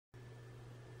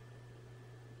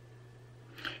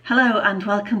Hello and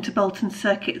welcome to Bolton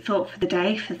Circuit Thought for the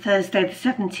Day for Thursday the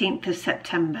 17th of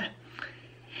September.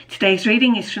 Today's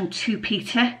reading is from 2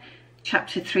 Peter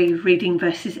chapter 3, reading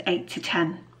verses 8 to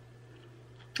 10.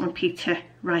 And Peter,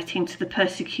 writing to the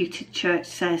persecuted church,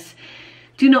 says,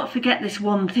 "Do not forget this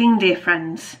one thing, dear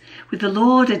friends. With the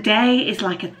Lord, a day is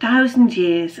like 1,000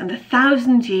 years, and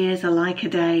 1,000 years are like a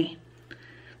day.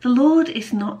 The Lord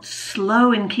is not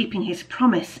slow in keeping his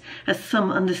promise, as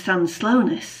some understand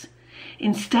slowness.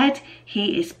 Instead,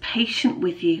 he is patient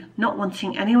with you, not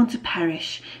wanting anyone to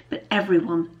perish, but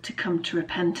everyone to come to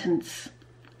repentance.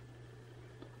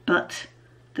 But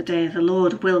the day of the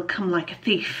Lord will come like a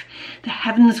thief. The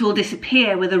heavens will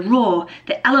disappear with a roar,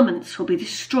 the elements will be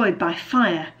destroyed by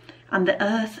fire, and the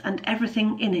earth and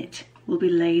everything in it will be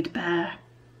laid bare."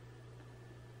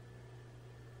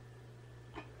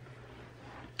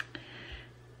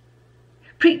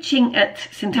 Preaching at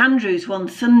St Andrew's one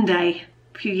Sunday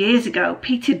a few years ago,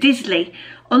 Peter Disley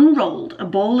unrolled a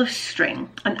ball of string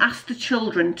and asked the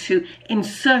children to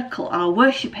encircle our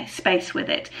worship space with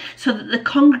it so that the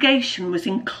congregation was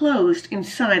enclosed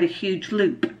inside a huge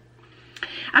loop.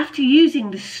 After using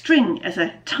the string as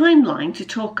a timeline to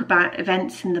talk about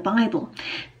events in the Bible,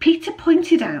 Peter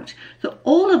pointed out that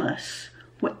all of us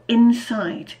were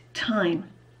inside time,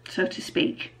 so to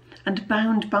speak, and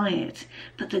bound by it,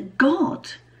 but that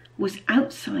God was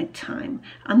outside time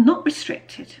and not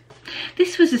restricted.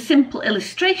 This was a simple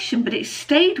illustration, but it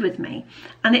stayed with me,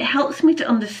 and it helps me to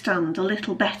understand a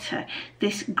little better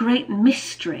this great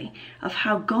mystery of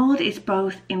how God is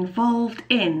both involved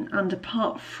in and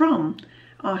apart from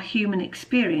our human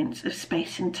experience of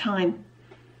space and time.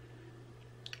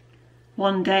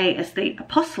 One day, as the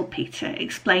Apostle Peter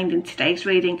explained in today's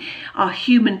reading, our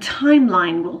human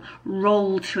timeline will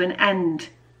roll to an end,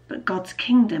 but God's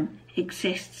kingdom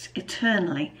exists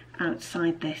eternally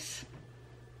outside this.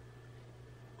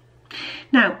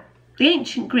 Now, the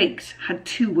ancient Greeks had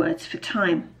two words for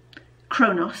time,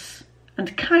 chronos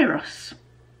and kairos.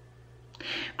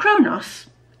 Chronos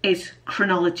is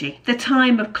chronology, the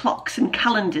time of clocks and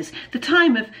calendars, the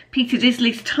time of Peter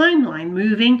Disley's timeline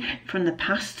moving from the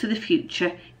past to the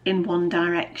future in one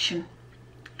direction.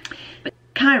 But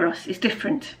kairos is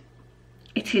different.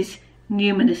 It is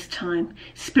numinous time,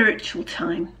 spiritual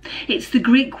time. It's the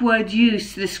Greek word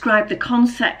used to describe the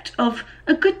concept of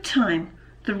a good time,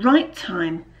 the right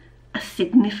time, a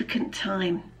significant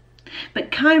time.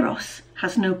 But kairos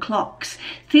has no clocks.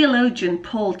 Theologian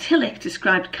Paul Tillich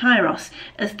described kairos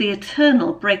as the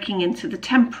eternal breaking into the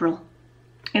temporal.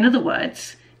 In other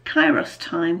words, kairos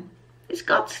time is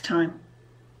God's time.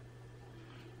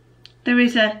 There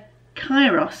is a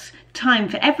kairos time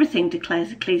for everything,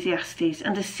 declares Ecclesiastes,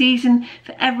 and a season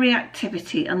for every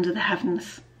activity under the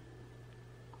heavens.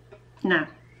 Now,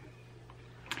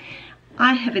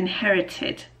 I have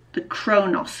inherited the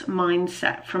chronos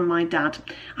mindset from my dad.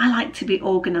 I like to be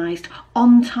organised,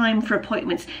 on time for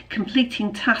appointments,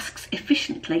 completing tasks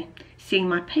efficiently, seeing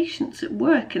my patients at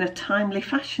work in a timely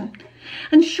fashion.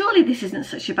 And surely this isn't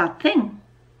such a bad thing.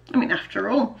 I mean, after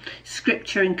all,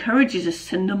 Scripture encourages us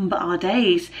to number our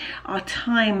days. Our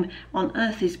time on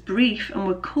earth is brief, and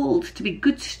we're called to be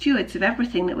good stewards of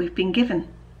everything that we've been given.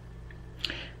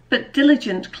 But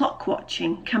diligent clock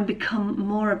watching can become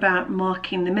more about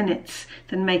marking the minutes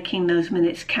than making those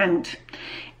minutes count.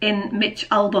 In Mitch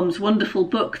Albom's wonderful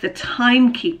book, The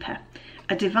Timekeeper,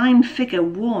 a divine figure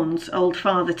warns old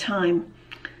Father Time.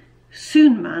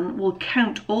 Soon man will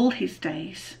count all his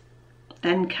days,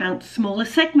 then count smaller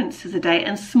segments of the day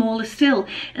and smaller still,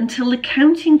 until the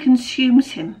counting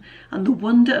consumes him and the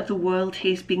wonder of the world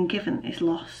he has been given is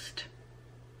lost.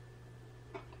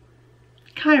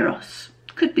 Kairos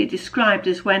could be described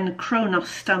as when chronos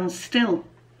stands still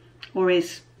or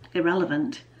is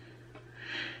irrelevant.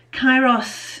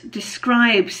 Kairos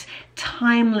describes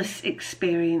timeless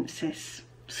experiences,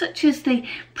 such as the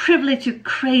privilege of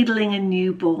cradling a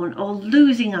newborn or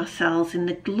losing ourselves in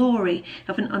the glory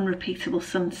of an unrepeatable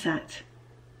sunset.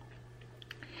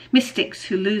 Mystics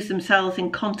who lose themselves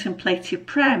in contemplative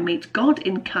prayer meet God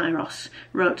in kairos,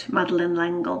 wrote Madeleine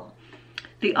L'Engle.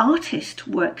 The artist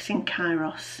works in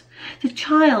kairos. The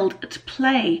child at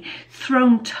play,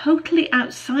 thrown totally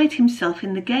outside himself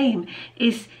in the game,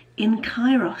 is in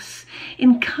kairos.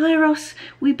 In kairos,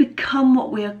 we become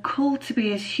what we are called to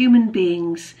be as human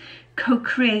beings,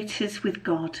 co-creators with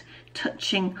God,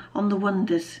 touching on the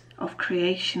wonders of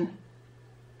creation.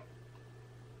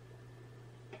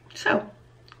 So,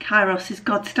 kairos is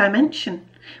God's dimension.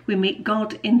 We meet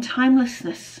God in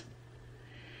timelessness.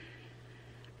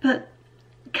 But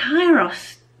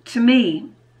kairos, to me,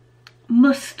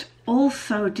 must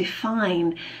also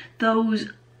define those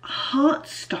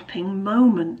heart-stopping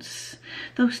moments,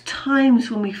 those times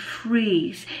when we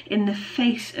freeze in the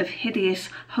face of hideous,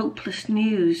 hopeless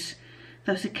news,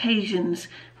 those occasions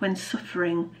when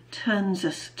suffering turns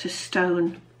us to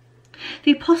stone.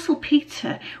 The Apostle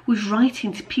Peter was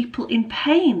writing to people in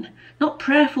pain, not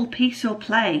prayerful peace or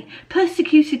play,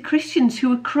 persecuted Christians who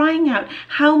were crying out,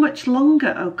 "How much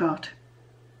longer, O God?"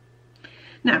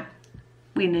 Now,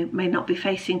 we may not be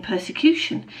facing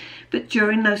persecution, but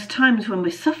during those times when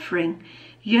we're suffering,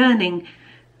 yearning,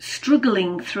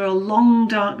 struggling through a long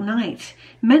dark night,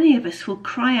 many of us will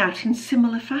cry out in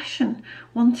similar fashion,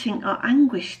 wanting our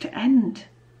anguish to end.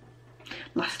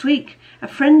 Last week, a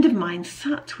friend of mine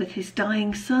sat with his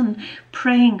dying son,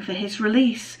 praying for his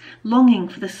release, longing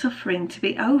for the suffering to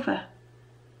be over.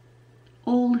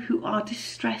 All who are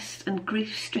distressed and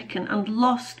grief-stricken and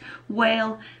lost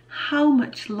wail, "How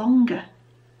much longer?"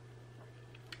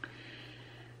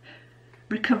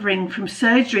 Recovering from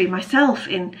surgery myself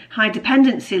in high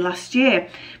dependency last year,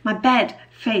 my bed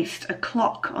faced a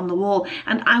clock on the wall,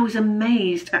 and I was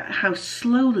amazed at how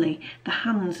slowly the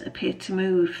hands appeared to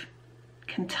move.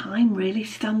 Can time really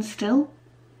stand still?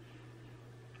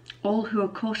 All who are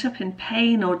caught up in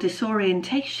pain or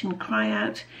disorientation cry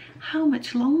out, "How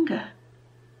much longer?"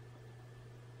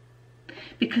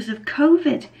 Because of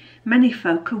COVID, many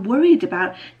folk are worried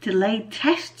about delayed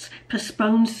tests,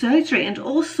 postponed surgery, and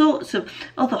all sorts of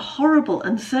other horrible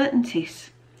uncertainties.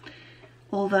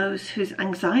 All those whose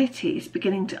anxiety is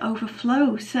beginning to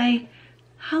overflow say,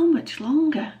 "How much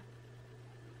longer?"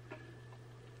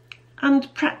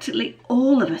 And practically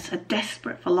all of us are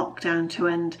desperate for lockdown to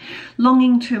end,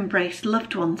 longing to embrace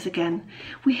loved ones again.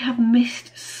 We have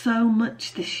missed so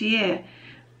much this year.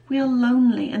 We are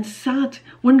lonely and sad,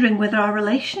 wondering whether our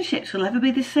relationships will ever be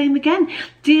the same again.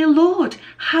 Dear Lord,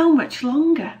 how much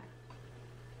longer?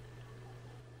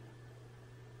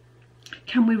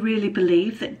 Can we really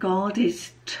believe that God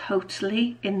is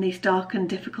totally in these dark and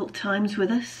difficult times with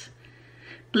us?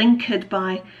 Blinkered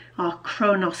by our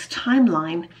Chronos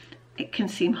timeline, it can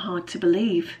seem hard to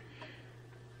believe.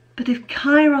 But if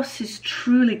Kairos is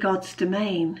truly God's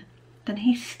domain, then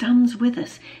he stands with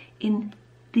us in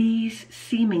these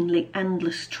seemingly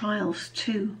endless trials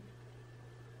too.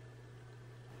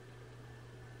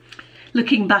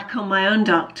 Looking back on my own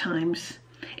dark times,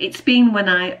 it's been when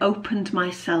I opened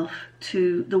myself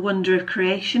to the wonder of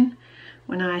creation,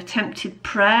 when I attempted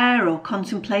prayer or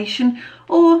contemplation,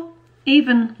 or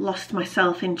even lost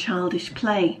myself in childish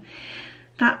play.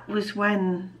 That was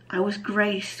when I was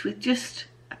graced with just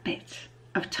a bit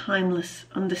of timeless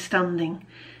understanding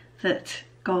that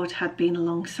God had been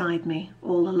alongside me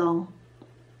all along.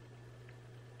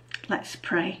 Let's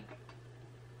pray.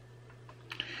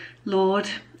 Lord,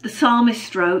 the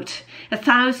psalmist wrote,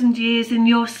 1,000 years in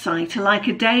your sight are like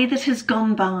a day that has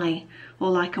gone by,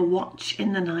 or like a watch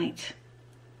in the night.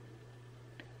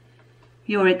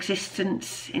 Your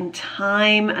existence in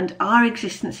time and our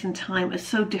existence in time are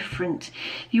so different.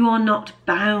 You are not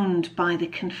bound by the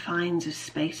confines of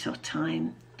space or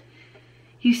time.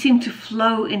 You seem to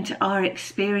flow into our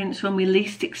experience when we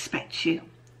least expect you.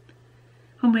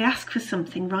 When we ask for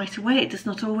something right away, it does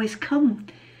not always come.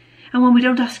 And when we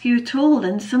don't ask you at all,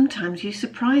 then sometimes you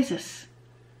surprise us.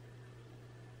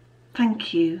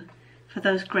 Thank you for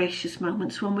those gracious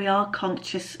moments when we are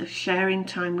conscious of sharing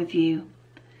time with you.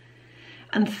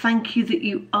 And thank you that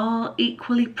you are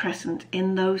equally present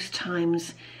in those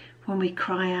times when we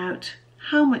cry out,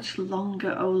 "How much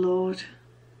longer, O Lord?"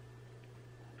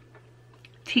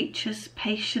 Teach us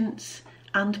patience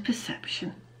and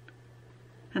perception,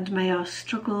 and may our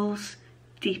struggles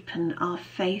deepen our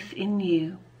faith in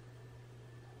you.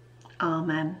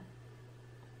 Amen.